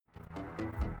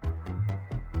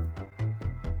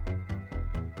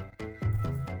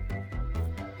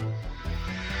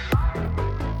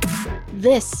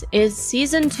This is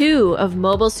Season 2 of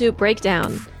Mobile Suit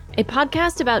Breakdown, a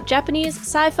podcast about Japanese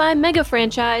sci-fi mega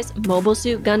franchise Mobile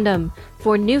Suit Gundam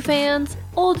for new fans,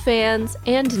 old fans,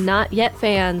 and not yet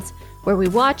fans, where we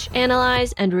watch,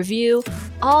 analyze, and review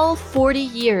all 40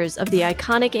 years of the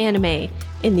iconic anime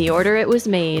in the order it was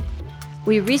made.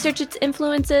 We research its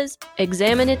influences,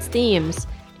 examine its themes,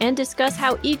 and discuss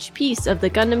how each piece of the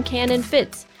Gundam canon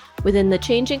fits within the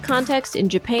changing context in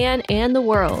Japan and the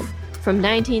world, from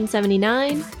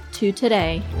 1979 to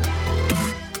today.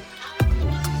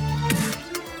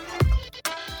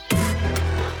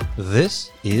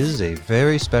 This is a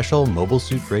very special Mobile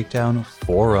Suit Breakdown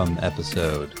forum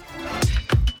episode.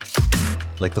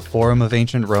 Like the Forum of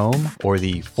Ancient Rome or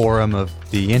the Forum of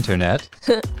the Internet,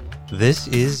 this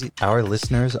is our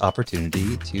listeners'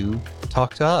 opportunity to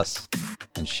talk to us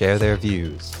and share their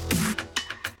views.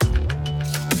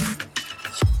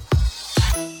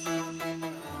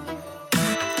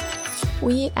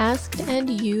 We asked and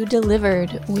you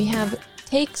delivered. We have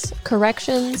takes,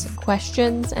 corrections,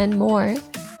 questions, and more.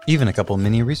 Even a couple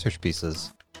mini research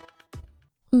pieces.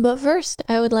 But first,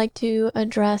 I would like to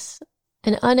address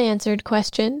an unanswered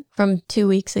question from 2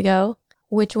 weeks ago,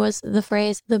 which was the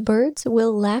phrase, "the birds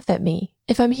will laugh at me."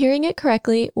 If I'm hearing it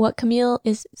correctly, what Camille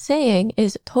is saying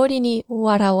is tori ni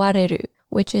warawareru,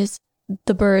 which is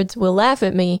the birds will laugh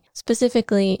at me.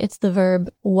 Specifically, it's the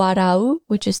verb warau,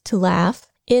 which is to laugh,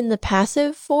 in the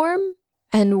passive form.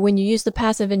 And when you use the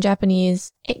passive in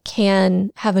Japanese, it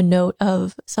can have a note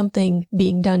of something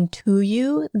being done to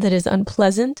you that is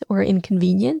unpleasant or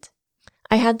inconvenient.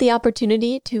 I had the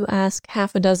opportunity to ask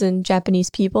half a dozen Japanese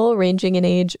people ranging in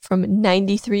age from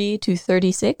 93 to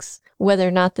 36 whether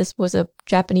or not this was a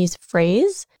Japanese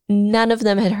phrase. None of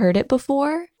them had heard it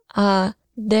before.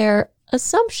 Their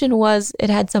assumption was it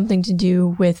had something to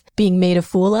do with being made a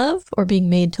fool of or being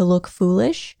made to look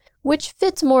foolish, which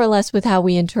fits more or less with how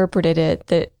we interpreted it,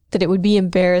 that it would be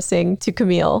embarrassing to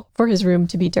Camille for his room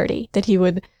to be dirty, that he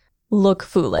would look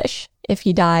foolish if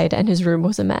he died and his room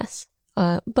was a mess.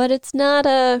 But it's not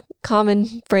a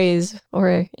common phrase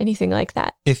or anything like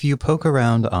that. If you poke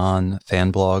around on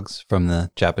fan blogs from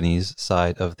the Japanese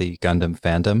side of the Gundam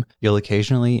fandom, you'll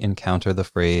occasionally encounter the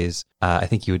phrase, I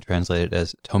think you would translate it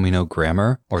as Tomino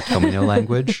grammar or Tomino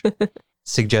language,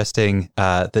 suggesting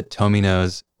that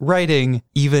Tomino's writing,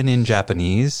 even in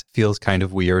Japanese, feels kind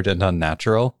of weird and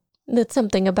unnatural. That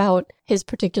something about his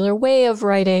particular way of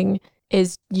writing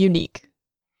is unique.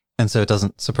 And so it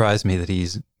doesn't surprise me that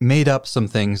he's made up some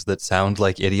things that sound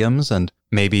like idioms, and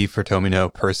maybe for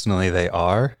Tomino personally they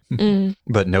are,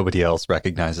 but nobody else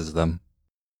recognizes them.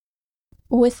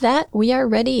 With that, we are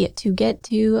ready to get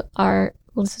to our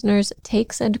listeners'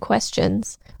 takes and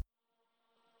questions.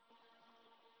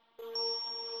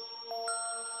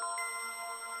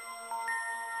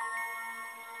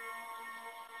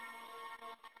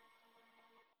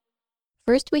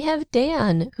 First, we have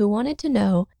Dan, who wanted to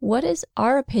know, what is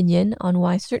our opinion on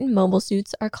why certain mobile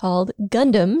suits are called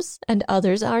Gundams and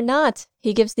others are not?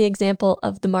 He gives the example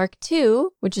of the Mark II,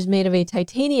 which is made of a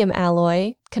titanium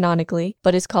alloy, canonically,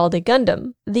 but is called a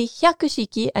Gundam. The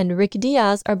Hyakushiki and Rick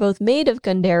Diaz are both made of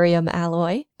Gundarium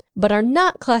alloy, but are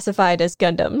not classified as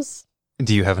Gundams.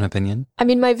 Do you have an opinion? I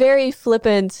mean, my very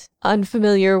flippant,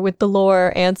 unfamiliar with the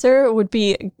lore answer would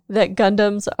be that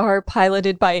Gundams are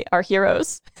piloted by our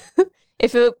heroes.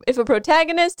 If a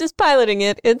protagonist is piloting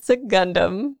it, it's a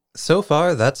Gundam. So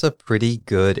far, that's a pretty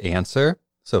good answer.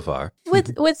 So far.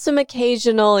 With some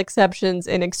occasional exceptions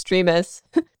in extremis.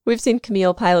 We've seen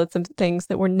Camille pilot some things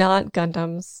that were not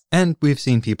Gundams. And we've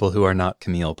seen people who are not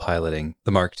Camille piloting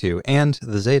the Mark II and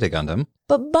the Zeta Gundam.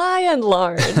 But by and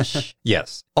large...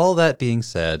 Yes. All that being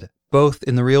said, both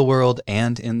in the real world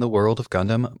and in the world of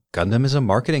Gundam, Gundam is a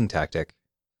marketing tactic.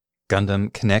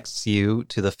 Gundam connects you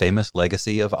to the famous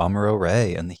legacy of Amuro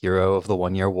Ray and the hero of the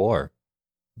One-Year War.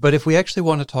 But if we actually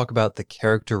want to talk about the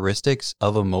characteristics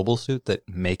of a mobile suit that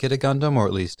make it a Gundam, or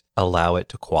at least allow it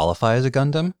to qualify as a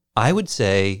Gundam, I would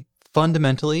say,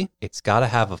 fundamentally, it's got to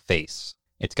have a face.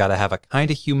 It's got to have a kind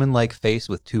of human-like face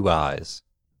with two eyes.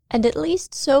 And at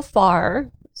least so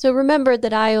far, so remember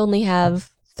that I only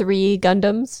have 3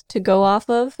 Gundams to go off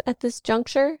of at this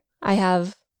juncture. I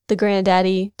have the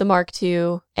Granddaddy, the Mark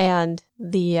II, and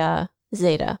the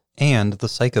Zeta. And the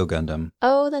Psycho Gundam.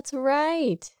 Oh, that's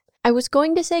right. I was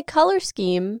going to say color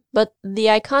scheme, but the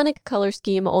iconic color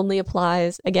scheme only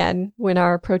applies, again, when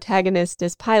our protagonist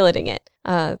is piloting it.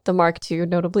 The Mark II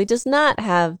notably does not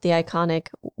have the iconic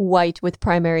white with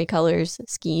primary colors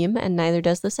scheme, and neither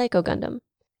does the Psycho Gundam.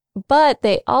 But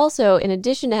they also, in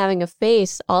addition to having a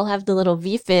face, all have the little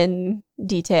V-fin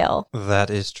detail. That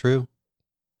is true.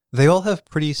 They all have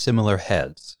pretty similar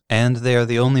heads, and they are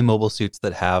the only mobile suits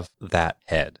that have that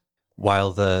head.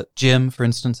 While the Jim, for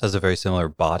instance, has a very similar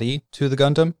body to the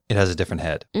Gundam, it has a different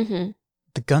head. Mm-hmm.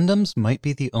 The Gundams might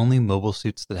be the only mobile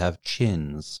suits that have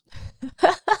chins.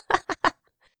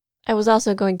 I was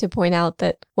also going to point out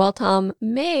that while Tom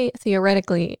may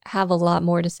theoretically have a lot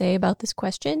more to say about this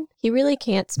question, he really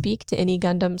can't speak to any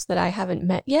Gundams that I haven't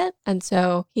met yet, and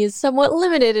so he is somewhat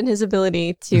limited in his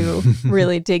ability to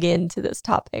really dig into this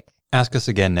topic. Ask us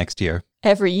again next year.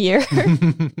 Every year.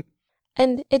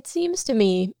 And it seems to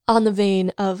me, on the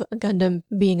vein of Gundam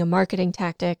being a marketing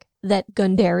tactic, that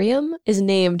Gundarium is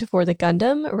named for the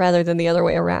Gundam rather than the other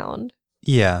way around.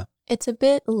 Yeah. It's a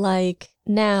bit like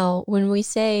now when we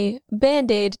say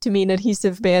Band-Aid to mean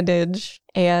adhesive bandage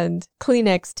and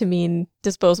Kleenex to mean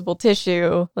disposable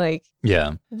tissue, like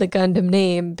Yeah. the Gundam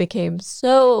name became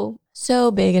so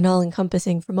big and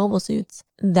all-encompassing for mobile suits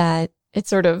that it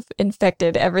sort of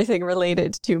infected everything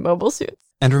related to mobile suits.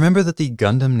 And remember that the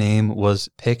Gundam name was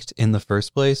picked in the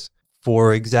first place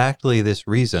for exactly this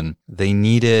reason. They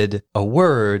needed a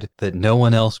word that no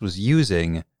one else was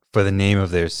using for the name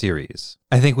of their series.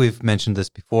 I think we've mentioned this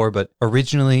before, but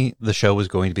originally the show was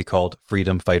going to be called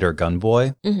Freedom Fighter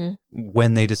Gunboy. Mm-hmm.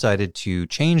 When they decided to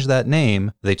change that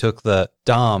name, they took the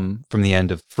Dom from the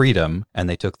end of Freedom, and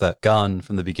they took the Gun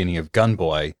from the beginning of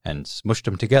Gunboy, and smushed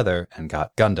them together and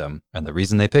got Gundam. And the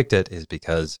reason they picked it is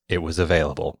because it was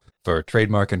available. For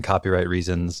trademark and copyright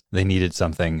reasons, they needed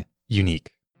something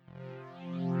unique.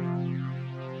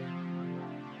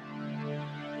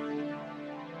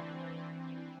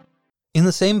 In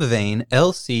the same vein,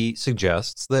 LC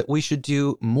suggests that we should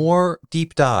do more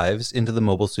deep dives into the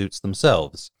mobile suits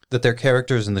themselves, that they're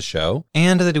characters in the show,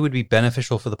 and that it would be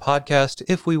beneficial for the podcast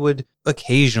if we would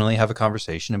occasionally have a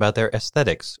conversation about their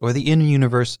aesthetics or the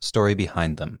in-universe story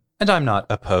behind them. And I'm not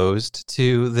opposed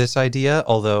to this idea,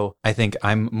 although I think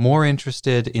I'm more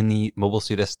interested in the mobile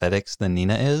suit aesthetics than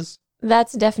Nina is.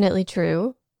 That's definitely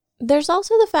true. There's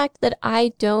also the fact that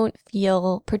I don't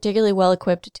feel particularly well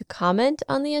equipped to comment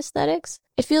on the aesthetics.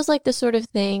 It feels like the sort of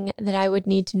thing that I would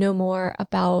need to know more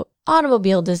about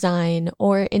automobile design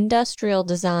or industrial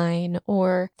design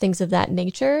or things of that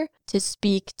nature to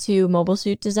speak to mobile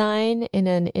suit design in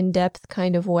an in-depth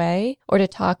kind of way, or to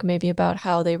talk maybe about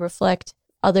how they reflect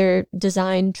other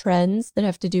design trends that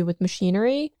have to do with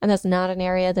machinery. And that's not an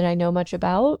area that I know much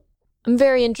about. I'm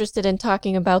very interested in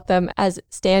talking about them as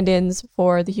stand-ins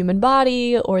for the human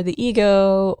body or the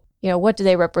ego. You know, what do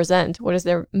they represent? What is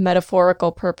their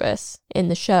metaphorical purpose in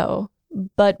the show?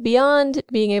 But beyond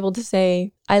being able to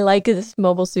say, I like this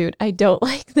mobile suit, I don't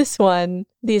like this one,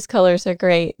 these colors are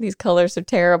great, these colors are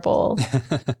terrible,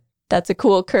 that's a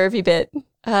cool curvy bit.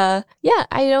 I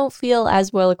don't feel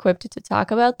as well equipped to talk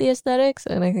about the aesthetics,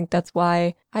 and I think that's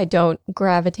why I don't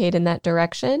gravitate in that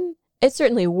direction. It's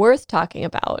certainly worth talking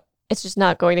about. It's just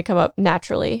not going to come up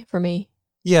naturally for me.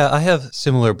 Yeah, I have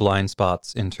similar blind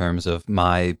spots in terms of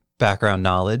my background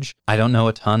knowledge. I don't know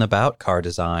a ton about car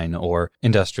design or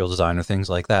industrial design or things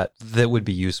like that would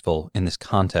be useful in this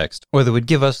context, or that would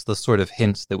give us the sort of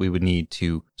hints that we would need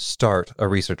to start a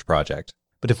research project.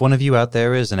 But if one of you out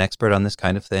there is an expert on this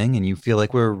kind of thing and you feel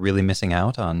like we're really missing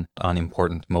out on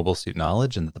important mobile suit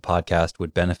knowledge and that the podcast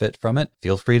would benefit from it,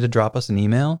 feel free to drop us an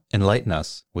email, enlighten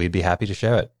us. We'd be happy to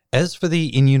share it. As for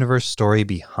the in-universe story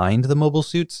behind the mobile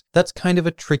suits, that's kind of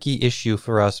a tricky issue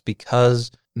for us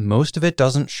because most of it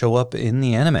doesn't show up in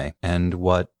the anime, and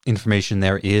what information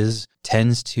there is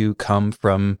tends to come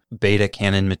from beta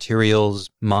canon materials,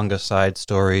 manga side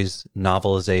stories,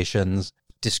 novelizations,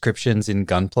 descriptions in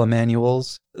Gunpla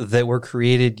manuals that were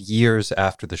created years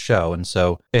after the show, and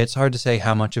so it's hard to say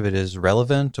how much of it is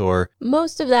relevant or...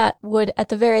 Most of that would, at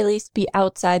the very least, be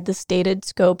outside the stated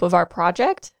scope of our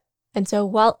project. And so,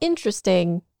 while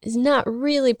interesting, is not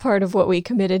really part of what we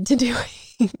committed to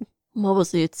doing. Mobile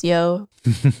suits, yo.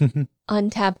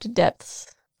 Untapped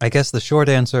depths. I guess the short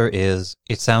answer is,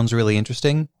 it sounds really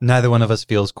interesting. Neither one of us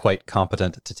feels quite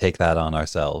competent to take that on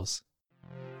ourselves.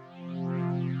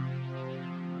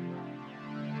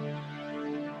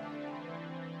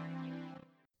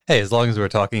 Hey, as long as we're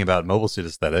talking about mobile suit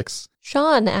aesthetics.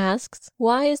 Sean asks,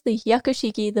 why is the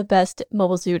Hyakushiki the best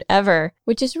mobile suit ever?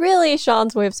 Which is really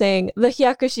Sean's way of saying the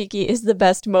Hyakushiki is the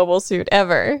best mobile suit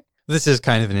ever. This is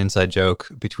kind of an inside joke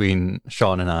between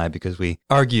Sean and I because we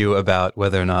argue about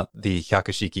whether or not the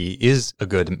Hyakushiki is a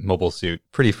good mobile suit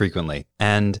pretty frequently.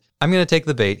 And I'm going to take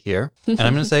the bait here, and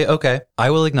I'm going to say, okay, I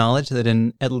will acknowledge that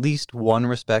in at least one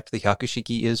respect, the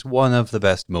Hyakushiki is one of the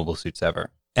best mobile suits ever.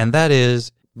 And that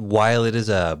is, while it is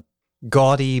a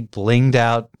gaudy, blinged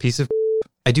out piece of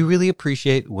I do really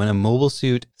appreciate when a mobile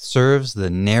suit serves the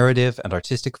narrative and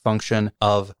artistic function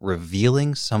of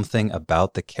revealing something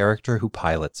about the character who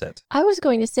pilots it. I was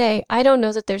going to say, I don't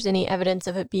know that there's any evidence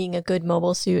of it being a good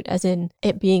mobile suit, as in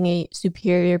it being a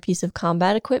superior piece of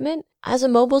combat equipment. As a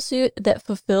mobile suit that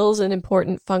fulfills an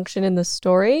important function in the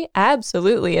story,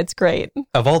 absolutely, it's great.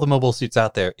 Of all the mobile suits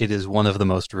out there, it is one of the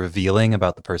most revealing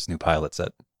about the person who pilots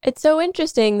it. It's so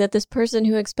interesting that this person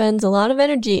who expends a lot of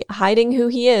energy hiding who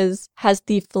he is has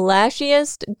the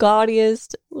flashiest,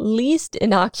 gaudiest, least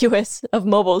innocuous of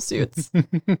mobile suits.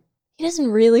 He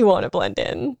doesn't really want to blend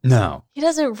in. No. He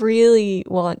doesn't really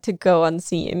want to go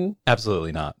unseen.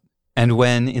 Absolutely not. And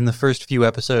when, in the first few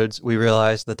episodes, we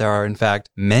realized that there are, in fact,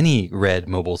 many red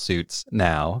mobile suits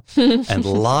now, and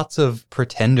lots of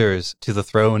pretenders to the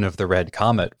throne of the Red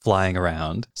Comet flying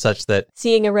around, such that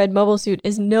seeing a red mobile suit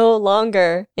is no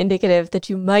longer indicative that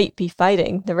you might be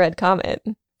fighting the Red Comet.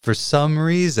 For some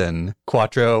reason,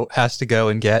 Quattro has to go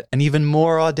and get an even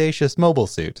more audacious mobile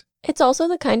suit. It's also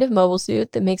the kind of mobile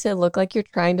suit that makes it look like you're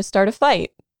trying to start a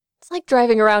fight. It's like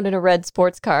driving around in a red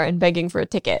sports car and begging for a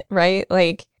ticket, right?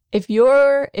 Like, If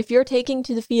you're taking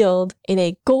to the field in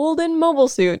a golden mobile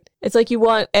suit, it's like you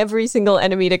want every single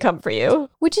enemy to come for you,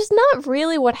 which is not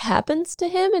really what happens to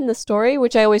him in the story,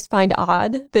 which I always find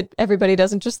odd that everybody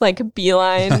doesn't just like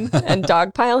beeline and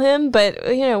dogpile him, but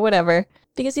whatever.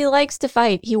 Because he likes to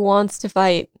fight. He wants to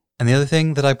fight. And the other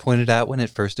thing that I pointed out when it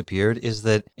first appeared is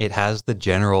that it has the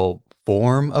general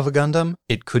form of a Gundam.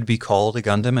 It could be called a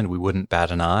Gundam and we wouldn't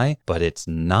bat an eye, but it's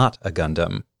not a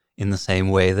Gundam. In the same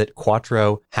way that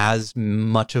Quattro has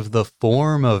much of the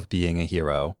form of being a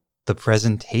hero, the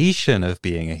presentation of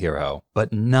being a hero,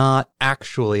 but not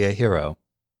actually a hero.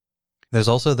 There's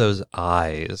also those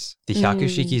eyes. The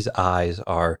Hyakushiki's eyes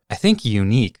are, I think,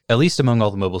 unique, at least among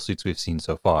all the mobile suits we've seen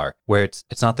so far, where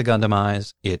it's not the Gundam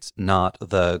eyes, it's not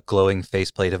the glowing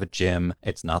faceplate of a Jim,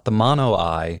 it's not the mono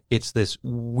eye, it's this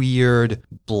weird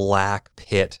black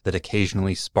pit that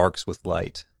occasionally sparks with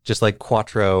light. Just like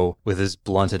Quattro with his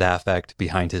blunted affect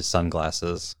behind his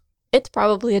sunglasses. It's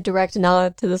probably a direct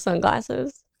nod to the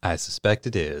sunglasses. I suspect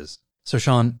it is. So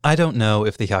Sean, I don't know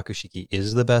if the Hyakushiki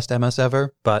is the best MS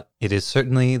ever, but it is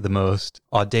certainly the most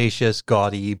audacious,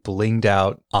 gaudy, blinged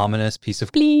out, ominous piece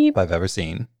of bleep I've ever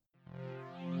seen.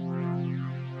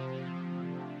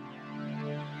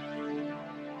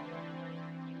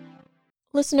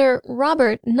 Listener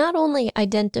Robert not only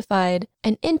identified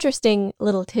an interesting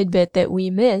little tidbit that we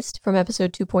missed from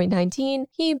episode 2.19,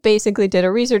 he basically did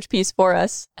a research piece for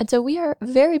us. And so we are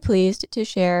very pleased to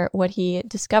share what he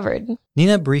discovered.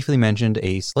 Nina briefly mentioned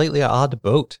a slightly odd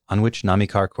boat on which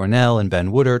Namikar Cornell and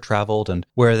Ben Wooder traveled and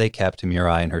where they kept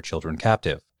Mirai and her children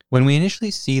captive. When we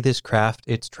initially see this craft,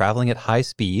 it's traveling at high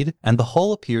speed, and the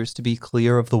hull appears to be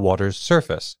clear of the water's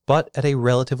surface, but at a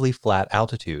relatively flat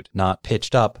altitude, not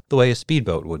pitched up the way a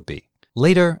speedboat would be.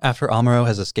 Later, after Amuro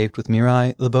has escaped with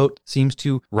Mirai, the boat seems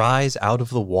to rise out of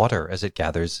the water as it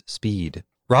gathers speed.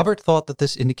 Robert thought that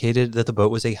this indicated that the boat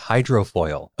was a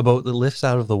hydrofoil, a boat that lifts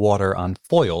out of the water on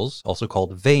foils, also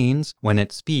called vanes, when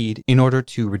at speed, in order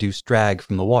to reduce drag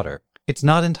from the water. It's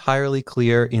not entirely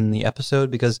clear in the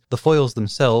episode because the foils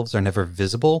themselves are never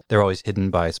visible. They're always hidden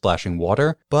by splashing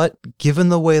water. But given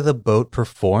the way the boat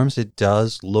performs, it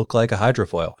does look like a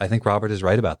hydrofoil. I think Robert is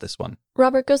right about this one.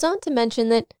 Robert goes on to mention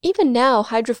that even now,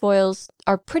 hydrofoils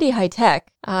are pretty high-tech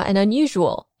and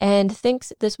unusual, and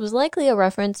thinks this was likely a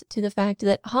reference to the fact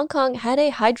that Hong Kong had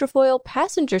a hydrofoil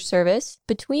passenger service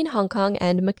between Hong Kong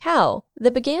and Macau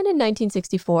that began in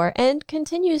 1964 and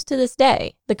continues to this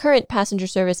day. The current passenger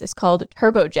service is called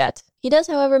Turbojet. He does,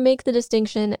 however, make the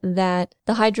distinction that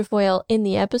the hydrofoil in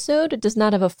the episode does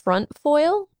not have a front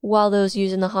foil, while those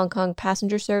used in the Hong Kong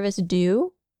passenger service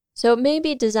do. So it may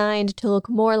be designed to look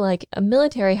more like a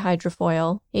military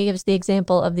hydrofoil. He gives the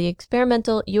example of the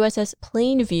experimental USS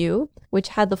Plainview, which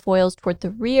had the foils toward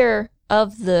the rear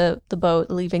of the boat,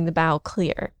 leaving the bow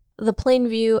clear. The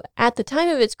Plainview, at the time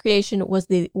of its creation, was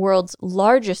the world's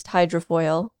largest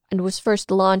hydrofoil and was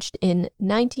first launched in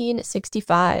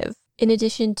 1965. In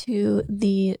addition to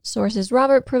the sources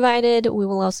Robert provided, we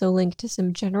will also link to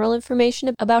some general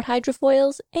information about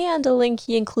hydrofoils and a link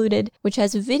he included which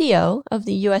has a video of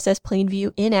the USS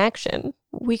Plainview in action.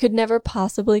 We could never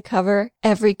possibly cover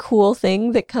every cool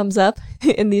thing that comes up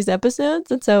in these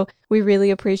episodes, and so we really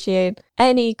appreciate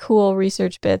any cool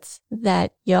research bits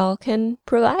that y'all can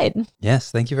provide.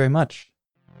 Yes, thank you very much.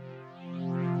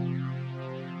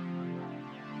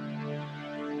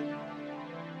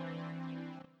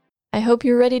 I hope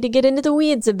you're ready to get into the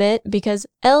weeds a bit, because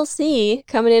LC,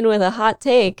 coming in with a hot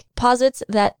take, posits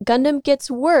that Gundam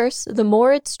gets worse the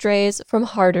more it strays from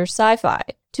harder sci-fi.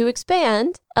 To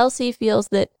expand, Elsie feels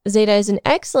that Zeta is an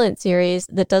excellent series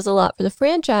that does a lot for the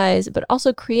franchise, but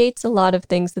also creates a lot of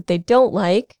things that they don't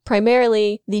like,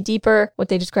 primarily the deeper, what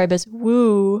they describe as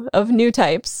woo of new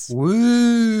types.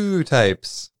 Woo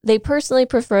types. They personally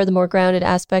prefer the more grounded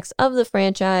aspects of the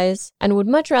franchise and would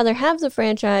much rather have the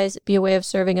franchise be a way of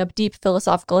serving up deep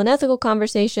philosophical and ethical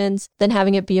conversations than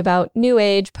having it be about new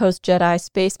age, post-Jedi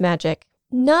space magic.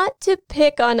 Not to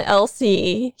pick on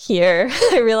Elsie here.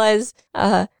 I realize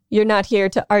you're not here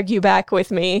to argue back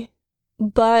with me.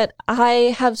 But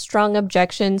I have strong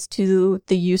objections to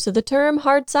the use of the term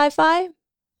hard sci-fi.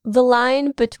 The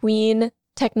line between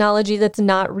technology that's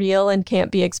not real and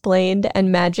can't be explained and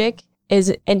magic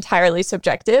is entirely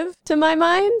subjective to my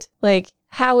mind. Like,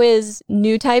 how is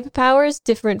new type powers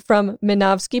different from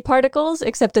Minovsky particles,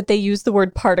 except that they use the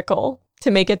word particle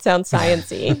to make it sound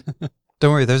sciencey?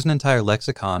 Don't worry, there's an entire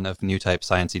lexicon of new type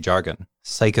sciencey jargon.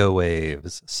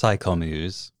 Psychowaves,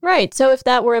 psychomus. Right, so if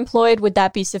that were employed, would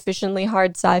that be sufficiently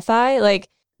hard sci-fi? Like,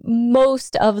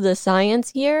 most of the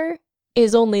science here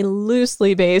is only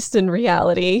loosely based in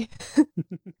reality.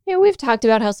 We've talked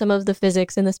about how some of the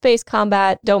physics in the space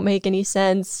combat don't make any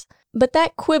sense. But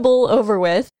that quibble over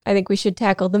with, I think we should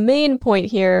tackle the main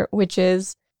point here, which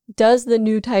is, does the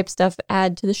new type stuff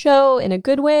add to the show in a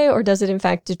good way, or does it in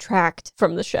fact detract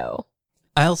from the show?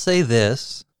 I'll say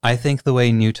this. I think the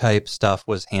way new type stuff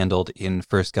was handled in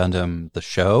First Gundam, the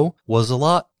show, was a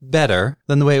lot better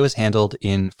than the way it was handled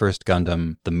in First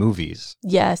Gundam, the movies.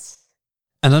 Yes.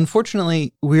 And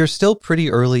unfortunately, we are still pretty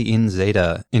early in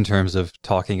Zeta in terms of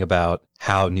talking about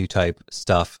how new type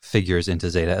stuff figures into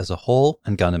Zeta as a whole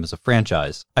and Gundam as a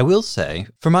franchise. I will say,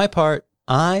 for my part,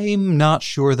 I'm not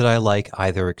sure that I like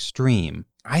either extreme.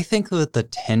 I think that the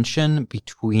tension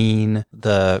between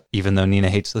the, even though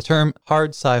Nina hates the term,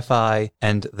 hard sci-fi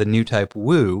and the new type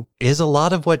woo is a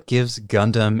lot of what gives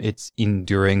Gundam its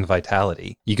enduring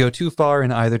vitality. You go too far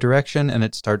in either direction and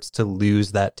it starts to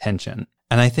lose that tension.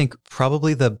 And I think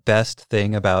probably the best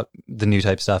thing about the new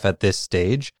type stuff at this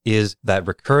stage is that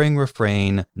recurring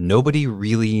refrain, nobody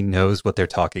really knows what they're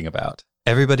talking about.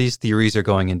 Everybody's theories are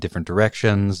going in different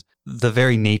directions. The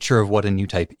very nature of what a new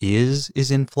type is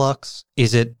in flux.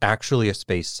 Is it actually a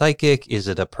space psychic? Is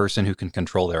it a person who can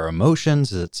control their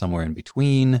emotions? Is it somewhere in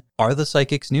between? Are the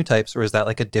psychics new types, or is that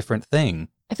like a different thing?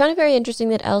 I found it very interesting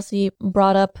that Elsie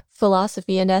brought up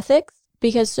philosophy and ethics,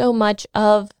 because so much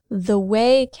of the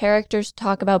way characters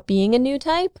talk about being a new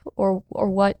type, or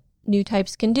what new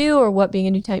types can do, or what being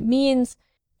a new type means,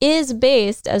 is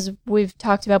based, as we've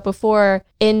talked about before,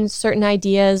 in certain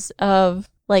ideas of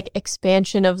like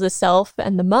expansion of the self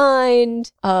and the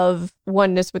mind, of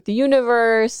oneness with the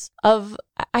universe, of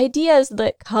ideas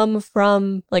that come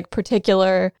from like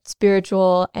particular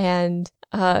spiritual and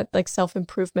like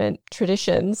self-improvement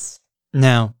traditions.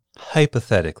 Now,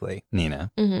 hypothetically,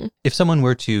 Nina, if someone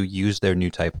were to use their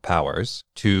new type powers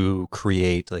to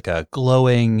create like a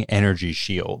glowing energy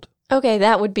shield. Okay,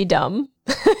 that would be dumb.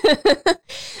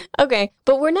 Okay,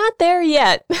 but we're not there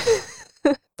yet.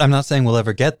 I'm not saying we'll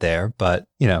ever get there, but,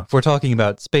 you know, if we're talking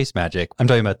about space magic, I'm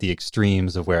talking about the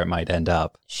extremes of where it might end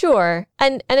up. Sure.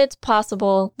 And it's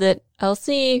possible that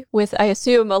Elsie, with, I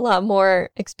assume, a lot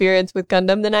more experience with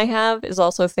Gundam than I have, is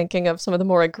also thinking of some of the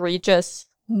more egregious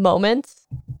moments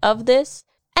of this.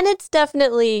 And it's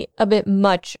definitely a bit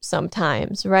much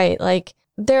sometimes, right? Like,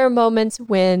 there are moments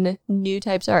when new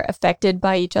types are affected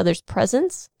by each other's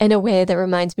presence in a way that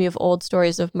reminds me of old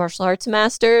stories of martial arts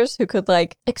masters who could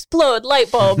like explode light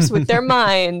bulbs with their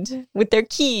mind, with their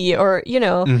ki, or, you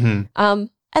know,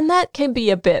 and that can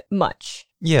be a bit much.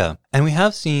 Yeah. And we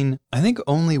have seen, I think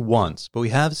only once, but we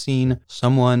have seen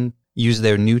someone use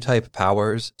their new type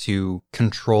powers to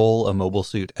control a mobile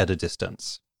suit at a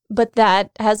distance. But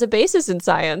that has a basis in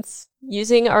science.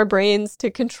 Using our brains to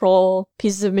control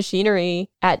pieces of machinery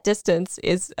at distance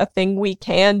is a thing we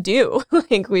can do.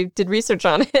 Like, we did research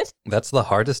on it. That's the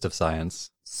hardest of science.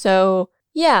 So,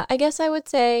 yeah, I guess I would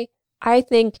say I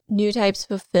think new types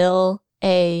fulfill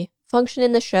a function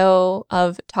in the show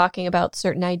of talking about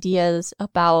certain ideas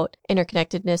about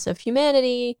interconnectedness of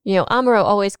humanity. You know, Amuro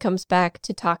always comes back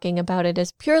to talking about it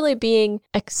as purely being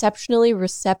exceptionally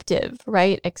receptive,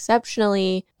 right?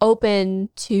 Exceptionally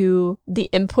open to the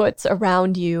inputs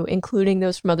around you, including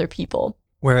those from other people.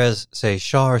 Whereas, say,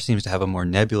 Char seems to have a more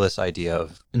nebulous idea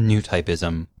of new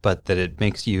typism, but that it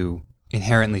makes you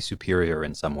inherently superior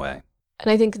in some way. And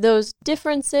I think those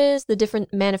differences, the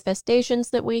different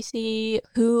manifestations that we see,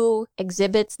 who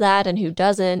exhibits that and who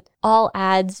doesn't, all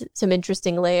adds some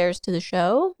interesting layers to the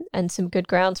show and some good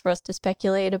grounds for us to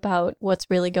speculate about what's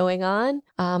really going on.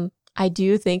 I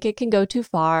do think it can go too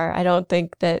far. I don't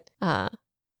think that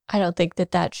I don't think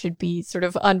that should be sort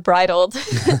of unbridled.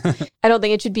 I don't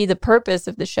think it should be the purpose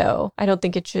of the show. I don't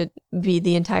think it should be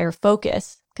the entire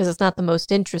focus because it's not the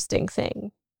most interesting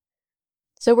thing.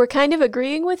 So we're kind of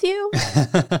agreeing with you.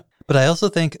 But I also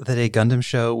think that a Gundam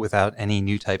show without any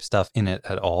new type stuff in it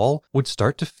at all would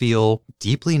start to feel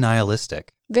deeply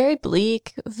nihilistic. Very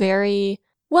bleak, very...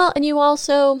 Well, and you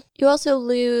also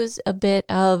lose a bit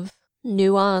of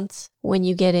nuance when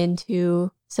you get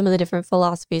into some of the different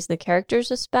philosophies the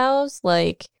characters espouse.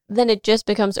 Like, then it just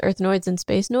becomes Earthnoids and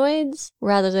Spacenoids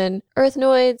rather than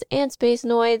Earthnoids and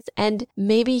Spacenoids, and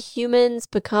maybe humans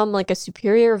become like a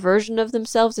superior version of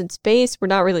themselves in space. We're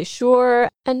not really sure.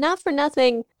 And not for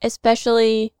nothing,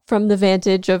 especially from the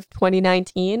vantage of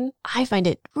 2019, I find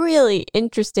it really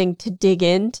interesting to dig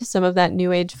into some of that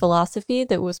New Age philosophy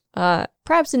that was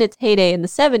perhaps in its heyday in the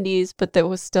 70s, but that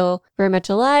was still very much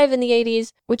alive in the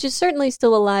 80s, which is certainly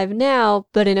still alive now,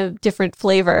 but in a different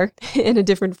flavor, in a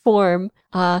different form.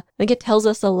 I think it tells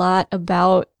us a lot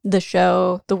about the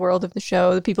show, the world of the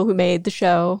show, the people who made the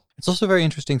show. It's also very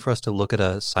interesting for us to look at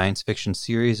a science fiction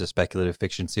series, a speculative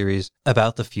fiction series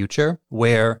about the future,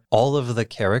 where all of the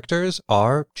characters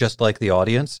are, just like the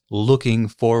audience, looking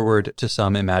forward to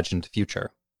some imagined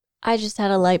future. I just had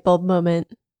a light bulb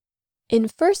moment. In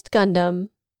First Gundam,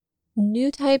 new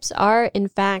types are, in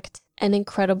fact, an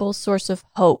incredible source of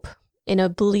hope in a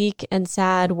bleak and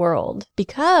sad world,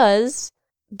 because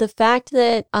the fact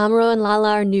that Amuro and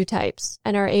Lala are new types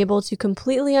and are able to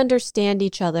completely understand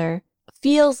each other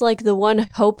feels like the one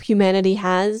hope humanity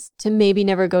has to maybe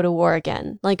never go to war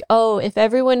again. Like, oh, if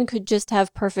everyone could just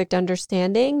have perfect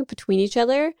understanding between each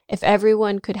other, if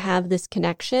everyone could have this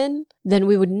connection, then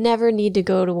we would never need to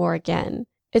go to war again.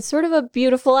 It's sort of a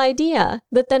beautiful idea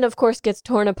that then, of course, gets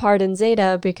torn apart in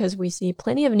Zeta because we see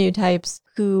plenty of new types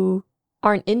who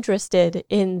aren't interested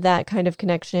in that kind of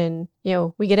connection. You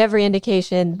know, we get every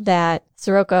indication that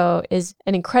Sirocco is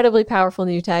an incredibly powerful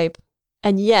new type,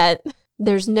 and yet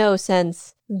there's no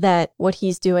sense that what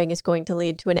he's doing is going to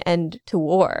lead to an end to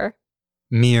war.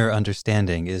 Mere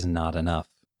understanding is not enough.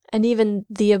 And even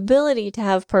the ability to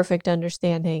have perfect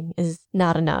understanding is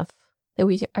not enough. That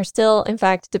we are still, in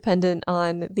fact, dependent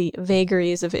on the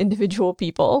vagaries of individual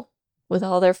people with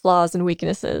all their flaws and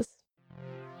weaknesses.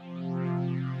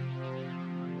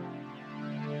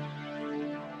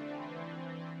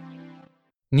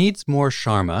 Needs More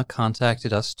Sharma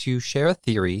contacted us to share a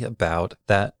theory about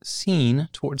that scene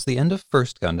towards the end of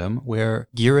First Gundam where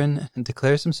Gihren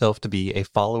declares himself to be a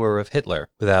follower of Hitler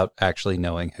without actually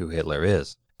knowing who Hitler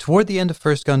is. Toward the end of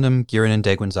First Gundam, Gihren and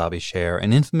Daegwon Zabi share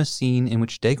an infamous scene in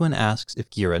which Daegwon asks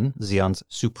if Gihren, Zeon's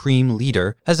supreme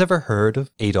leader, has ever heard of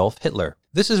Adolf Hitler.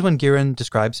 This is when Gihren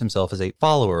describes himself as a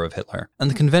follower of Hitler. And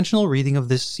the conventional reading of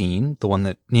this scene, the one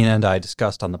that Nina and I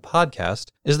discussed on the podcast,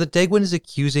 is that Daegwon is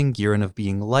accusing Gihren of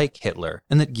being like Hitler,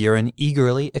 and that Gihren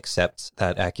eagerly accepts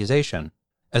that accusation.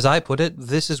 As I put it,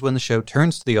 this is when the show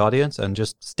turns to the audience and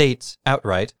just states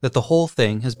outright that the whole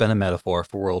thing has been a metaphor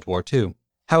for World War II.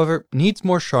 However, Needs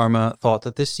More Sharma thought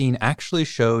that this scene actually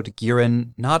showed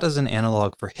Gihren not as an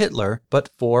analog for Hitler, but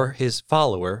for his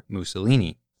follower,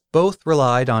 Mussolini. Both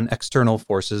relied on external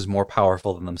forces more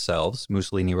powerful than themselves.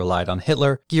 Mussolini relied on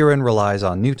Hitler. Gihren relies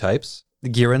on new types.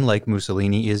 Gihren, like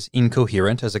Mussolini, is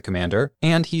incoherent as a commander,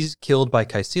 and he's killed by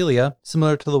Caecilia,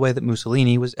 similar to the way that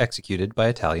Mussolini was executed by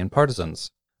Italian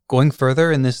partisans. Going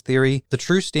further in this theory, the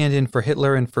true stand-in for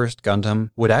Hitler in First Gundam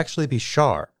would actually be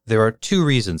Char. There are two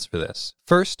reasons for this.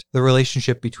 First, the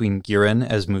relationship between Gihren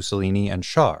as Mussolini and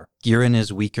Char. Gihren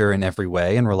is weaker in every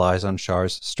way and relies on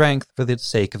Char's strength for the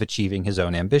sake of achieving his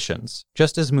own ambitions,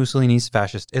 just as Mussolini's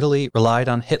fascist Italy relied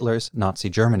on Hitler's Nazi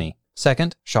Germany.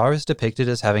 Second, Char is depicted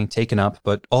as having taken up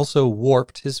but also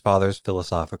warped his father's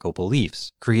philosophical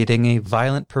beliefs, creating a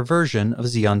violent perversion of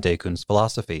Zeon Daekun's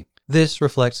philosophy. This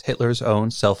reflects Hitler's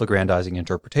own self-aggrandizing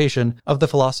interpretation of the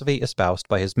philosophy espoused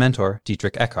by his mentor,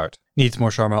 Dietrich Eckart. Needs More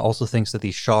Sharma also thinks that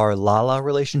the Char-Lala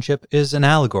relationship is an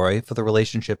allegory for the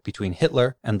relationship between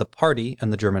Hitler and the party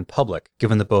and the German public,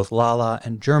 given that both Lala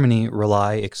and Germany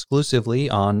rely exclusively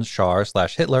on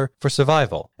Char/Hitler for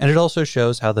survival. And it also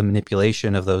shows how the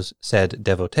manipulation of those said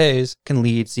devotees can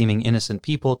lead seeming innocent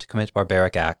people to commit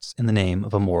barbaric acts in the name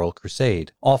of a moral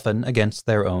crusade, often against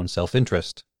their own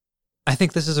self-interest. I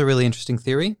think this is a really interesting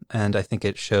theory, and I think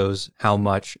it shows how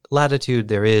much latitude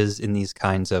there is in these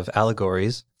kinds of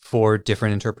allegories for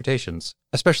different interpretations,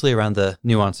 especially around the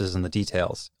nuances and the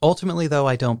details. Ultimately, though,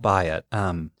 I don't buy it.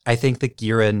 I think the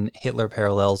Gihren-Hitler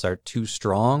parallels are too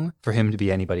strong for him to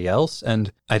be anybody else,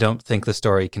 and I don't think the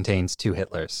story contains two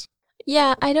Hitlers.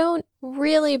 Yeah, I don't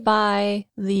really buy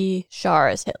the Char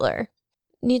as Hitler.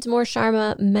 Needs More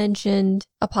Sharma mentioned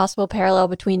a possible parallel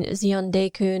between Zion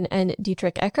Daikun and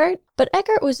Dietrich Eckart, but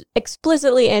Eckart was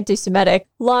explicitly anti-Semitic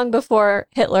long before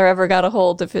Hitler ever got a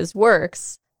hold of his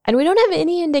works. And we don't have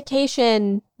any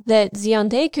indication that Zion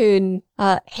Daikun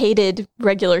hated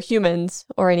regular humans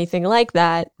or anything like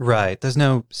that. Right. There's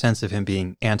no sense of him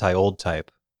being anti-old type.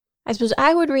 I suppose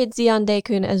I would read Zion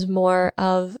Daikun as more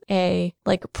of a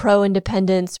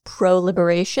pro-independence,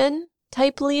 pro-liberation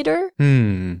type leader.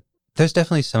 There's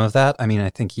definitely some of that. I mean, I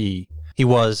think he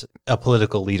was a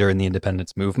political leader in the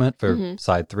independence movement for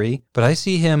Side 3. But I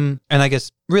see him, and I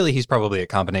guess really he's probably a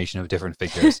combination of different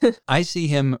figures. I see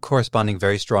him corresponding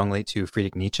very strongly to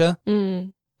Friedrich Nietzsche.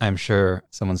 I'm sure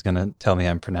someone's going to tell me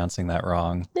I'm pronouncing that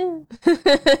wrong.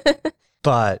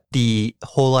 But the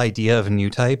whole idea of new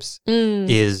types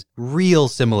is real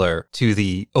similar to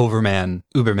the Overman,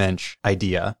 Übermensch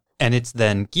idea. And it's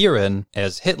then Giran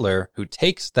as Hitler who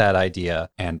takes that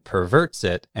idea and perverts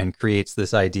it and creates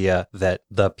this idea that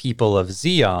the people of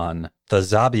Zion, the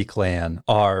Zabi clan,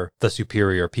 are the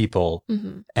superior people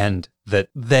and that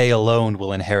they alone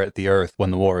will inherit the earth when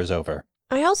the war is over.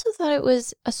 I also thought it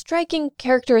was a striking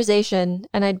characterization,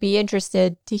 and I'd be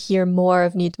interested to hear more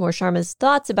of Needs More Sharma's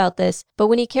thoughts about this, but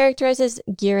when he characterizes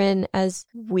Giran as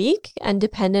weak and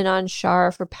dependent on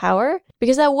Shar for power,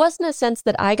 because that wasn't a sense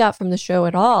that I got from the show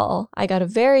at all. I got a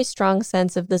very strong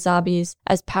sense of the Zabis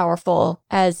as powerful,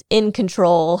 as in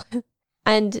control,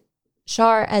 and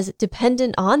Shar as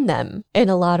dependent on them in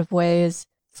a lot of ways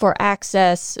for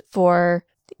access, for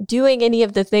doing any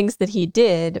of the things that he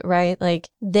did, right? Like,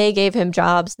 they gave him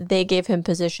jobs, they gave him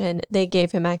position, they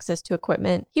gave him access to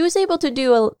equipment. He was able to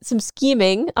do some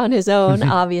scheming on his own,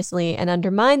 obviously, and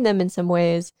undermine them in some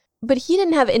ways, but he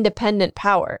didn't have independent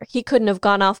power. He couldn't have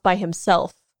gone off by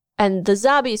himself, and the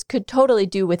Zabis could totally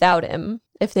do without him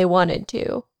if they wanted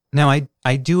to. Now,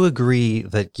 I do agree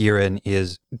that Giran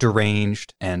is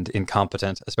deranged and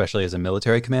incompetent, especially as a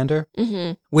military commander,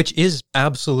 which is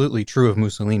absolutely true of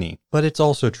Mussolini, but it's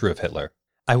also true of Hitler.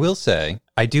 I will say,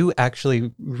 I do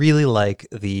actually really like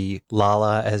the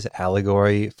Lala as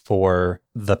allegory for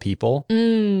the people.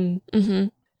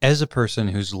 As a person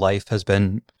whose life has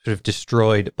been sort of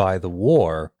destroyed by the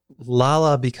war,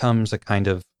 Lala becomes a kind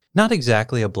of not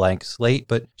exactly a blank slate,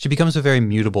 but she becomes a very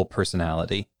mutable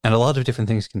personality, and a lot of different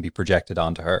things can be projected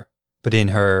onto her. But in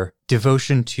her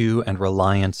devotion to and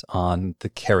reliance on the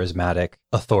charismatic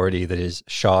authority that is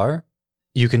Shar,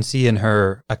 you can see in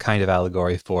her a kind of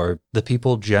allegory for the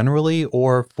people generally,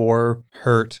 or for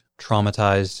hurt,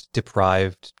 traumatized,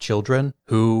 deprived children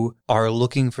who are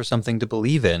looking for something to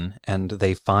believe in, and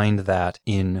they find that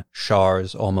in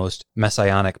Shar's almost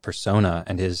messianic persona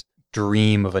and his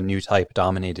dream of a new type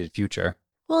dominated future.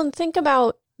 Well, and think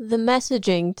about the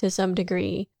messaging to some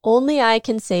degree. Only I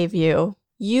can save you.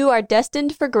 You are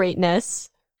destined for greatness.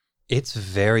 It's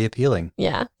very appealing.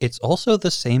 Yeah. It's also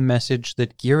the same message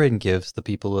that Giran gives the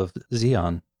people of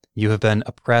Zion. You have been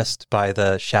oppressed by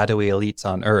the shadowy elites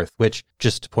on Earth, which,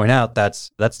 just to point out,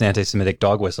 that's an anti-Semitic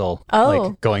dog whistle,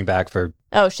 like going back for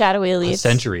shadowy elites.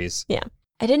 Centuries. Yeah.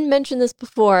 I didn't mention this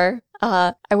before.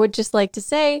 I would just like to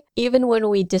say, even when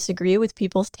we disagree with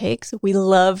people's takes, we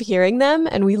love hearing them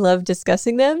and we love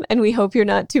discussing them. And we hope you're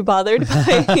not too bothered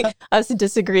by us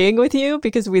disagreeing with you,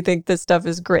 because we think this stuff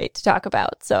is great to talk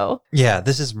about. So yeah,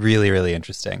 this is really, really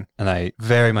interesting. And I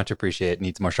very much appreciate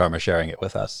Needs More Sharma sharing it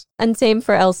with us. And same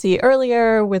for Elsie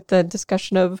earlier with the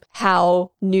discussion of how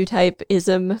new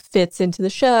type-ism fits into the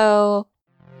show.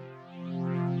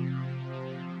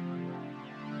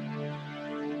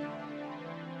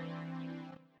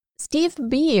 Steve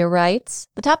B. writes,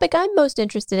 the topic I'm most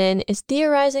interested in is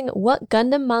theorizing what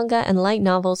Gundam manga and light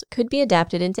novels could be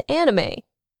adapted into anime.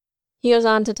 He goes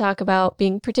on to talk about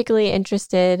being particularly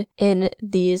interested in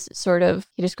these sort of,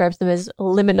 he describes them as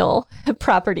liminal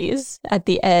properties at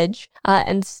the edge.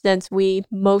 And since we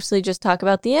mostly just talk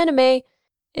about the anime,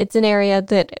 it's an area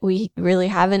that we really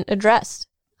haven't addressed.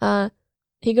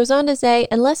 He goes on to say,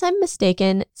 unless I'm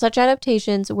mistaken, such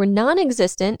adaptations were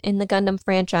non-existent in the Gundam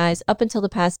franchise up until the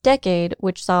past decade,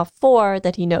 which saw 4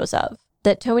 that he knows of.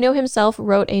 That Tomino himself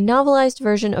wrote a novelized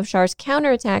version of Char's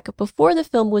counterattack before the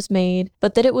film was made,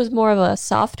 but that it was more of a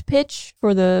soft pitch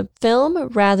for the film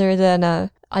rather than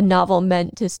a novel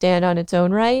meant to stand on its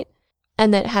own right.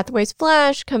 And that Hathaway's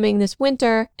Flash, coming this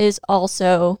winter, is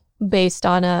also based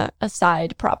on a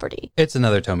side property. It's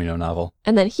another Tomino novel.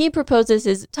 And then he proposes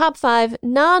his top 5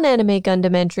 non-anime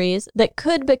Gundam entries that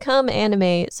could become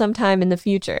anime sometime in the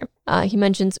future. He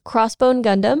mentions Crossbone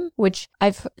Gundam, which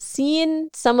I've seen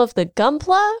some of the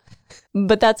Gunpla,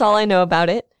 but that's all I know about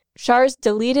it. Char's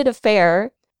Deleted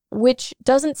Affair, which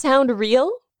doesn't sound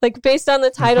real, Like, based on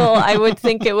the title, I would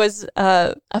think it was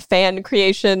a fan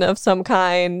creation of some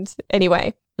kind.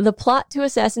 Anyway, the plot to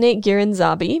assassinate Giran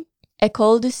Zabi,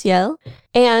 École du Ciel,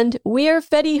 and We Are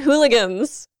Fetty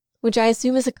Hooligans, which I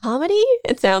assume is a comedy?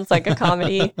 It sounds like a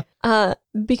comedy.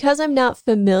 Because I'm not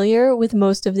familiar with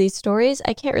most of these stories,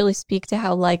 I can't really speak to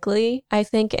how likely I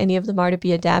think any of them are to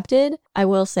be adapted. I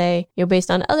will say, based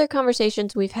on other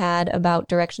conversations we've had about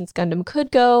directions Gundam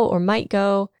could go or might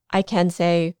go, I can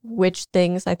say which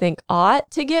things I think ought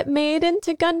to get made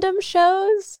into Gundam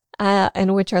shows,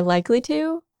 and which are likely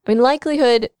to. I mean,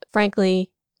 likelihood, frankly,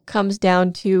 comes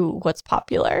down to what's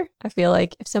popular. I feel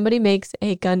like if somebody makes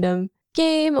a Gundam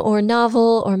game or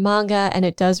novel or manga and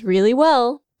it does really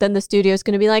well, then the studio's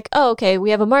going to be like, oh, okay, we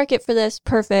have a market for this.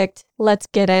 Perfect. Let's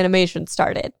get animation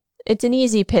started. It's an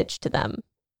easy pitch to them.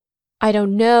 I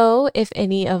don't know if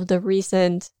any of the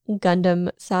recent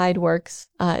Gundam side works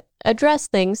address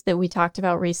things that we talked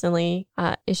about recently,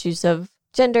 issues of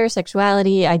gender,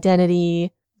 sexuality,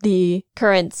 identity, the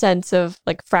current sense of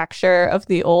like fracture of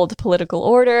the old political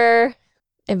order,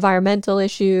 environmental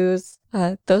issues.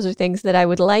 Those are things that I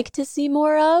would like to see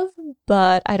more of,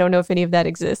 but I don't know if any of that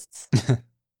exists.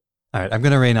 All right, I'm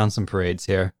going to rain on some parades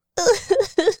here.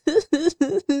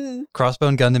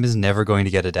 Crossbone Gundam is never going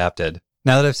to get adapted.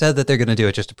 Now that I've said that they're going to do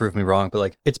it just to prove me wrong, but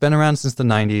like it's been around since the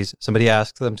 90s. Somebody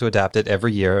asks them to adapt it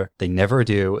every year. They never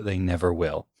do. They never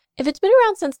will. If it's been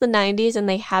around since the 90s and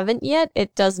they haven't yet,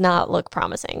 it does not look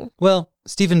promising. Well,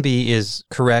 Stephen B. is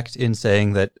correct in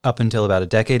saying that up until about a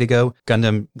decade ago,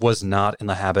 Gundam was not in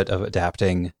the habit of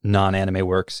adapting non-anime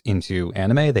works into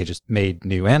anime. They just made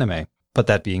new anime. But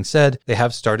that being said, they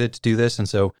have started to do this, and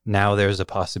so now there's a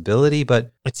possibility,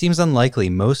 but it seems unlikely.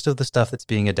 Most of the stuff that's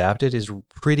being adapted is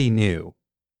pretty new.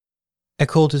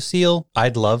 École du Ciel,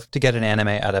 I'd love to get an anime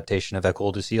adaptation of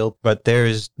École du Ciel, but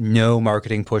there's no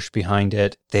marketing push behind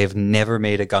it. They've never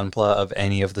made a Gunpla of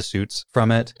any of the suits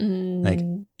from it. Like,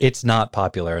 it's not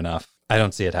popular enough. I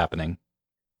don't see it happening.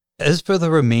 As for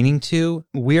the remaining two,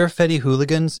 We Are Fetty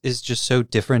Hooligans is just so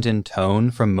different in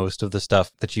tone from most of the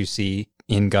stuff that you see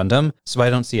in Gundam, so I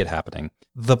don't see it happening.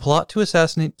 The plot to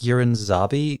assassinate Giran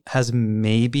Zabi has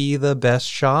maybe the best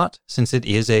shot, since it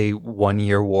is a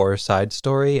one-year war side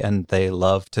story, and they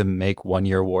love to make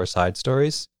one-year war side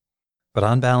stories. But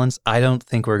on balance, I don't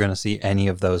think we're going to see any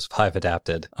of those 5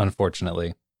 adapted,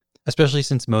 unfortunately. Especially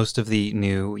since most of the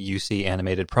new UC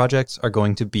animated projects are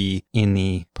going to be in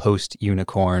the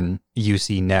post-Unicorn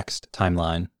UC Next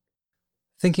timeline.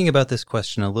 Thinking about this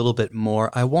question a little bit more,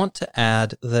 I want to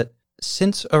add that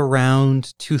since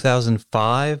around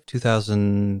 2005,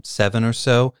 2007 or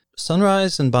so,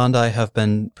 Sunrise and Bandai have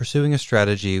been pursuing a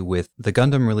strategy with the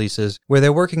Gundam releases where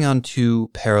they're working on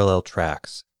 2 parallel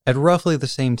tracks. At roughly the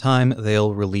same time,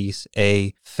 they'll release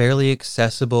a fairly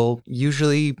accessible,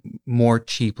 usually more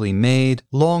cheaply made,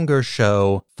 longer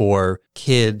show for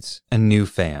kids and new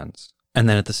fans. And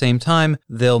then at the same time,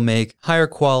 they'll make higher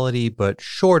quality but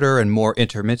shorter and more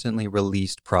intermittently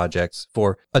released projects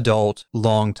for adult,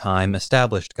 long-time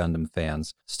established Gundam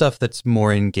fans, stuff that's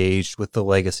more engaged with the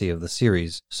legacy of the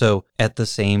series. So at the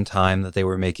same time that they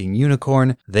were making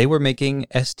Unicorn, they were making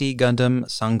SD Gundam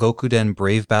Sangokuden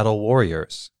Brave Battle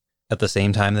Warriors. At the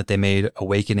same time that they made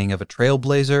Awakening of a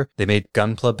Trailblazer, they made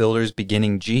Gunpla Builders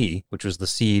Beginning G, which was the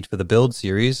seed for the Build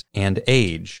series, and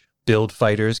Age. Build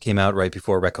Fighters came out right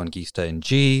before Reconquista in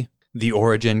G. The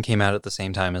Origin came out at the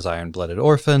same time as Iron-Blooded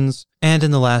Orphans. And in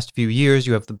the last few years,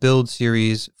 you have the Build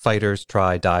series, Fighters,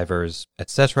 Tri, Divers,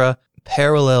 etc.,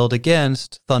 paralleled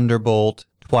against Thunderbolt,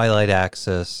 Twilight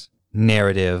Axis,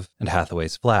 Narrative, and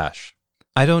Hathaway's Flash.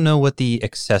 I don't know what the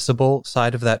accessible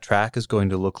side of that track is going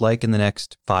to look like in the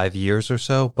next 5 years or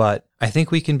so, but I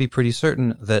think we can be pretty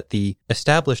certain that the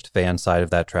established fan side of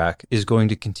that track is going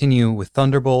to continue with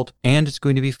Thunderbolt, and it's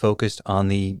going to be focused on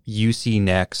the UC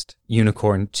Next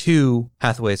Unicorn 2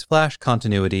 Hathaway's Flash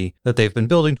continuity that they've been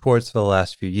building towards for the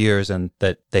last few years and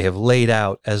that they have laid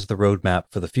out as the roadmap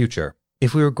for the future.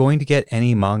 If we were going to get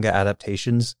any manga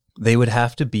adaptations, they would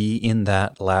have to be in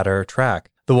that latter track.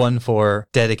 The one for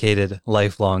dedicated,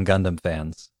 lifelong Gundam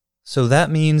fans. So that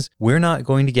means we're not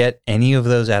going to get any of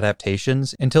those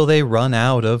adaptations until they run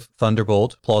out of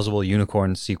Thunderbolt, Plausible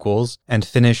Unicorn sequels, and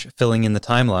finish filling in the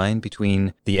timeline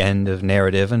between the end of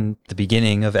Narrative and the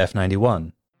beginning of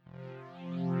F91.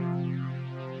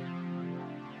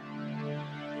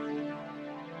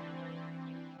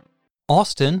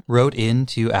 Austin wrote in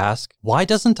to ask, why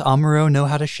doesn't Amuro know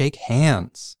how to shake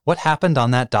hands? What happened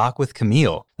on that dock with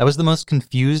Camille? That was the most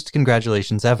confused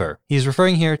congratulations ever. He's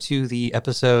referring here to the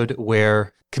episode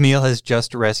where Camille has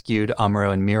just rescued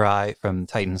Amuro and Mirai from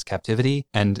Titan's captivity,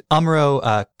 and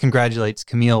Amuro congratulates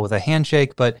Camille with a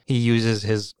handshake, but he uses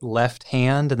his left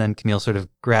hand, and then Camille sort of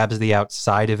grabs the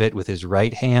outside of it with his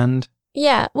right hand.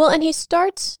 Yeah, well, and he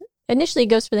initially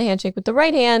goes for the handshake with the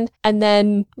right hand, and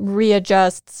then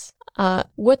readjusts.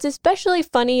 What's especially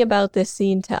funny about this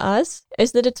scene to us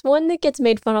is that it's one that gets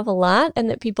made fun of a lot and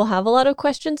that people have a lot of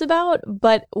questions about,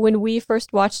 but when we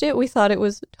first watched it, we thought it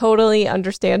was totally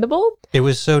understandable. It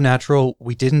was so natural,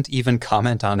 we didn't even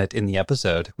comment on it in the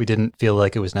episode. We didn't feel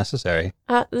like it was necessary.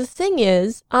 The thing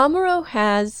is, Amuro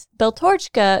has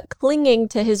Beltorchka clinging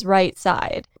to his right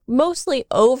side, mostly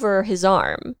over his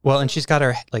arm. Well, and she's got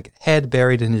her head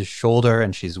buried in his shoulder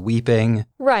and she's weeping.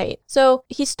 Right. So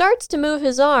he starts to move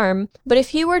his arm, but if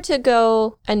he were to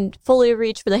go and fully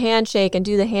reach for the handshake and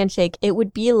do the handshake, it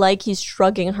would be like he's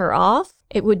shrugging her off.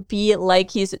 It would be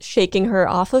like he's shaking her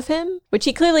off of him, which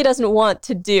he clearly doesn't want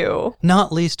to do.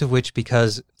 Not least of which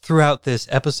because throughout this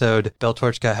episode,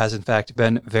 Beltorchka has in fact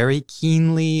been very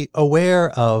keenly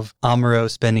aware of Amuro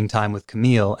spending time with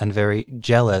Camille and very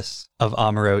jealous of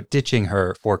Amuro ditching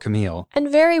her for Camille. And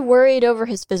very worried over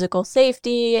his physical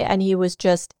safety, and he was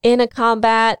just in a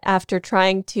combat after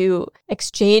trying to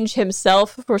exchange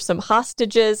himself for some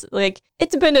hostages.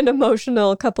 It's been an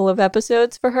emotional couple of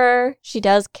episodes for her. She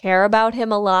does care about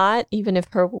him a lot, even if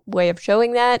her way of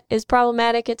showing that is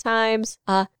problematic at times.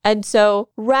 And so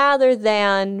rather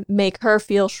than make her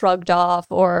feel shrugged off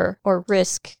or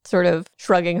risk sort of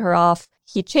shrugging her off,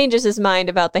 he changes his mind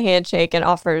about the handshake and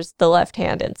offers the left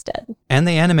hand instead. And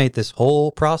they animate this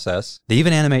whole process. They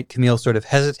even animate Camille sort of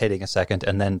hesitating a second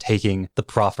and then taking the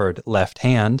proffered left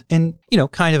hand in,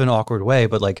 kind of an awkward way,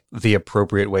 but the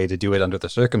appropriate way to do it under the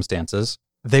circumstances.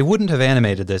 They wouldn't have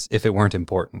animated this if it weren't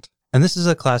important. And this is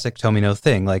a classic Tomino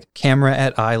thing, camera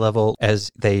at eye level as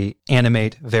they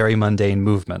animate very mundane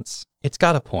movements. It's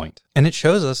got a point. And it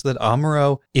shows us that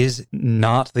Amuro is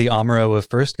not the Amuro of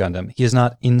First Gundam. He is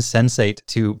not insensate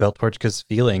to Beltorchka's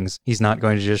feelings. He's not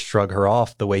going to just shrug her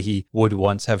off the way he would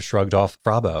once have shrugged off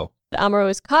Frabo.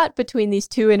 Amuro is caught between these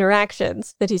two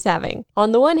interactions that he's having.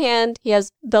 On the one hand, he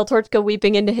has Beltorchka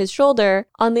weeping into his shoulder.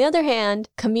 On the other hand,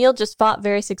 Camille just fought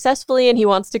very successfully and he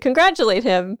wants to congratulate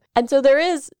him. And so there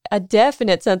is a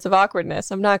definite sense of awkwardness.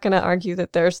 I'm not going to argue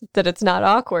that it's not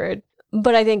awkward.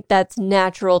 But I think that's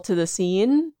natural to the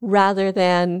scene rather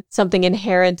than something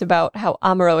inherent about how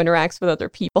Amuro interacts with other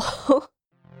people.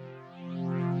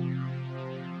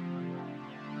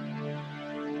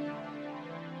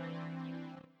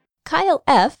 Kyle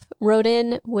F. wrote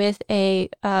in with a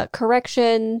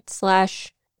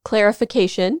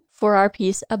correction/clarification for our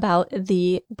piece about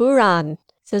the Buran.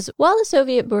 Says, while the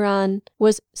Soviet Buran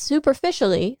was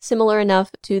superficially similar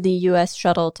enough to the U.S.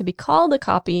 shuttle to be called a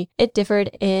copy, it differed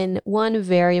in one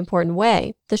very important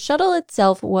way. The shuttle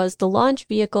itself was the launch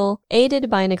vehicle, aided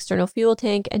by an external fuel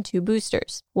tank and 2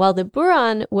 boosters, while the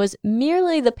Buran was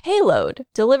merely the payload,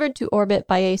 delivered to orbit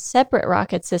by a separate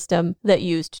rocket system that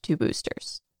used 2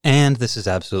 boosters. And this is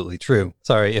absolutely true.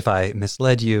 Sorry if I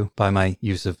misled you by my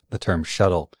use of the term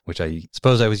shuttle, which I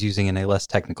suppose I was using in a less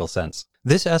technical sense.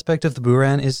 This aspect of the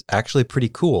Buran is actually pretty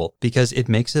cool because it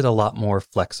makes it a lot more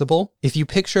flexible. If you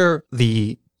picture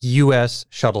the US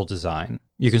shuttle design,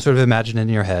 you can sort of imagine in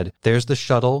your head, there's the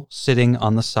shuttle sitting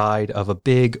on the side of a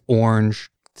big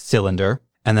orange cylinder.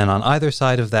 And then on either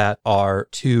side of that are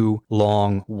 2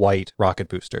 long white rocket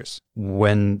boosters.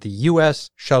 When the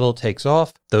US shuttle takes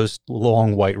off, those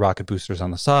long white rocket boosters on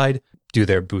the side do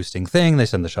their boosting thing. They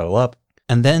send the shuttle up.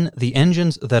 And then the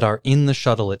engines that are in the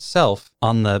shuttle itself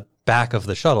on the back of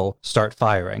the shuttle start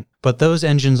firing. But those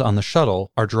engines on the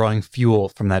shuttle are drawing fuel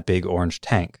from that big orange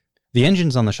tank. The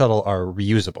engines on the shuttle are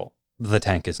reusable. The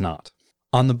tank is not.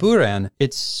 On the Buran,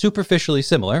 it's superficially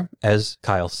similar, as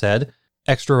Kyle said.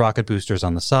 Extra rocket boosters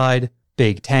on the side,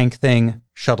 big tank thing,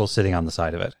 shuttle sitting on the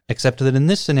side of it. Except that in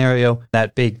this scenario,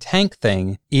 that big tank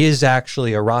thing is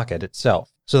actually a rocket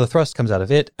itself. So the thrust comes out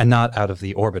of it and not out of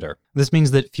the orbiter. This means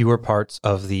that fewer parts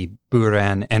of the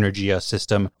Buran Energia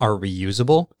system are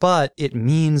reusable, but it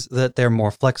means that they're more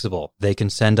flexible. They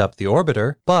can send up the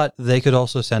orbiter, but they could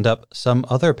also send up some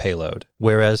other payload.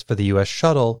 Whereas for the US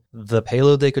shuttle, the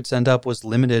payload they could send up was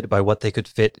limited by what they could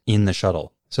fit in the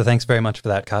shuttle. So thanks very much for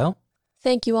that, Kyle.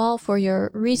 Thank you all for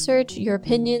your research, your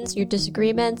opinions, your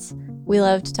disagreements. We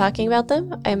loved talking about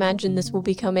them. I imagine this will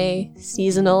become a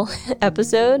seasonal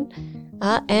episode.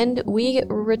 And we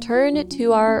return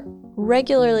to our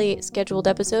regularly scheduled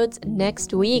episodes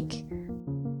next week.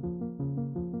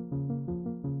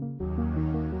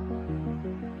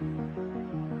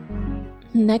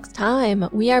 Next time,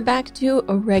 we are back to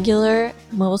regular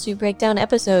Mobile Suit Breakdown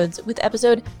episodes with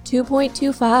episode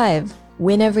 2.25,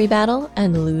 Win Every Battle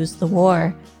and Lose the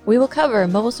War. We will cover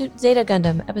Mobile Suit Zeta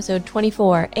Gundam episode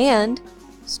 24 and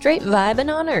Straight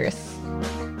Vibin' on Earth.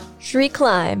 Shri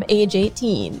Climb, age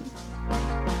 18.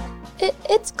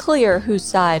 It's clear whose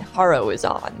side Haro is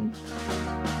on.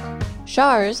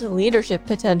 Char's leadership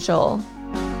potential.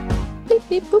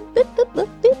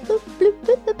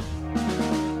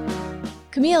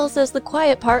 Camille says the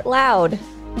quiet part loud.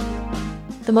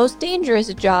 The most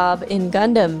dangerous job in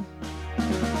Gundam.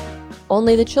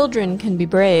 Only the children can be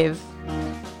brave.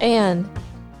 And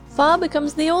Fa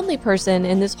becomes the only person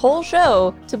in this whole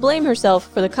show to blame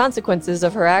herself for the consequences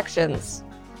of her actions.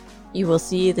 You will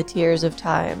see the tears of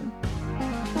time.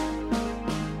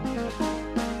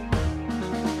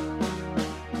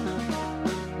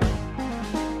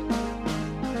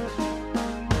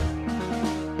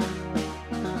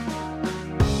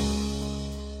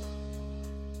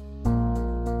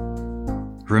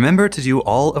 Remember to do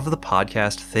all of the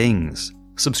podcast things.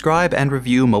 Subscribe and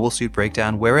review Mobile Suit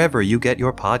Breakdown wherever you get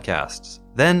your podcasts.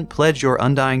 Then pledge your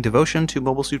undying devotion to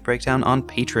Mobile Suit Breakdown on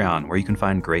Patreon, where you can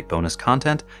find great bonus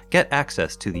content, get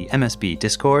access to the MSB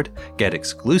Discord, get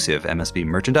exclusive MSB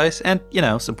merchandise, and,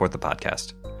 support the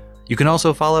podcast. You can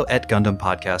also follow @Gundam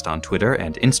Podcast on Twitter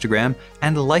and Instagram,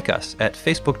 and like us at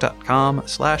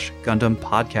facebook.com/Gundam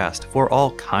Podcast for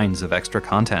all kinds of extra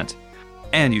content.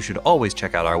 And you should always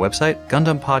check out our website,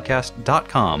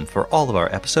 GundamPodcast.com, for all of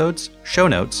our episodes, show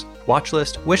notes, watch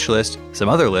list, wish list, some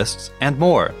other lists, and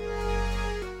more.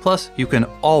 Plus, you can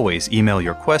always email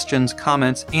your questions,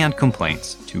 comments, and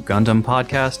complaints to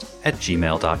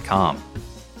GundamPodcast@gmail.com.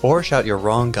 Or shout your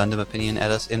wrong Gundam opinion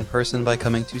at us in person by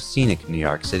coming to scenic New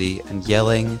York City and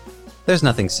yelling. There's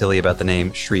nothing silly about the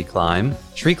name Shri Climb.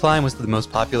 Shri Climb was the most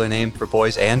popular name for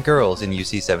boys and girls in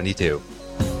UC 72.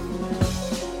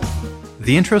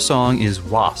 The intro song is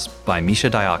Wasp by Misha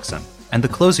Dioxin, and the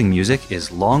closing music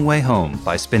is Long Way Home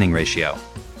by Spinning Ratio.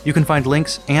 You can find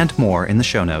links and more in the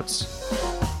show notes.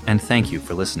 And thank you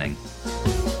for listening.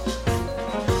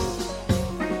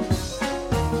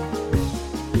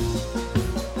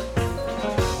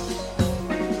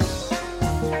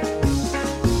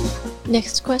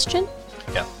 Next question?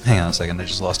 Yeah, hang on a second, I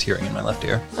just lost hearing in my left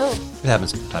ear. Oh. It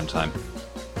happens from time to time.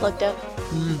 Plugged up?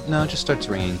 No, it just starts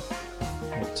ringing.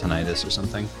 Tinnitus or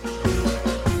something.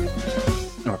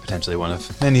 Or potentially one of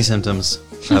many symptoms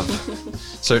of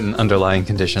certain underlying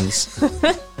conditions.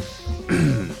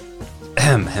 I'm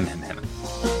gonna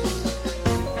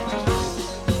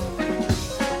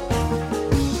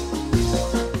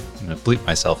bleep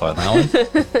myself on that one.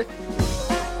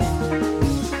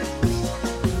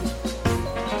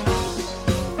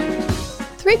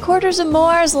 3/4 of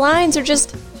Moir's lines are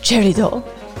just Jerido.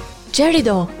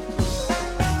 Jerido.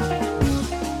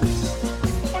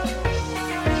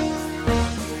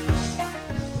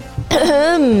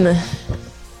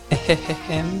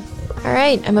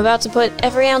 Alright, I'm about to put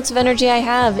every ounce of energy I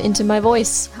have into my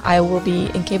voice. I will be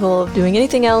incapable of doing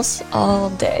anything else all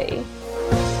day.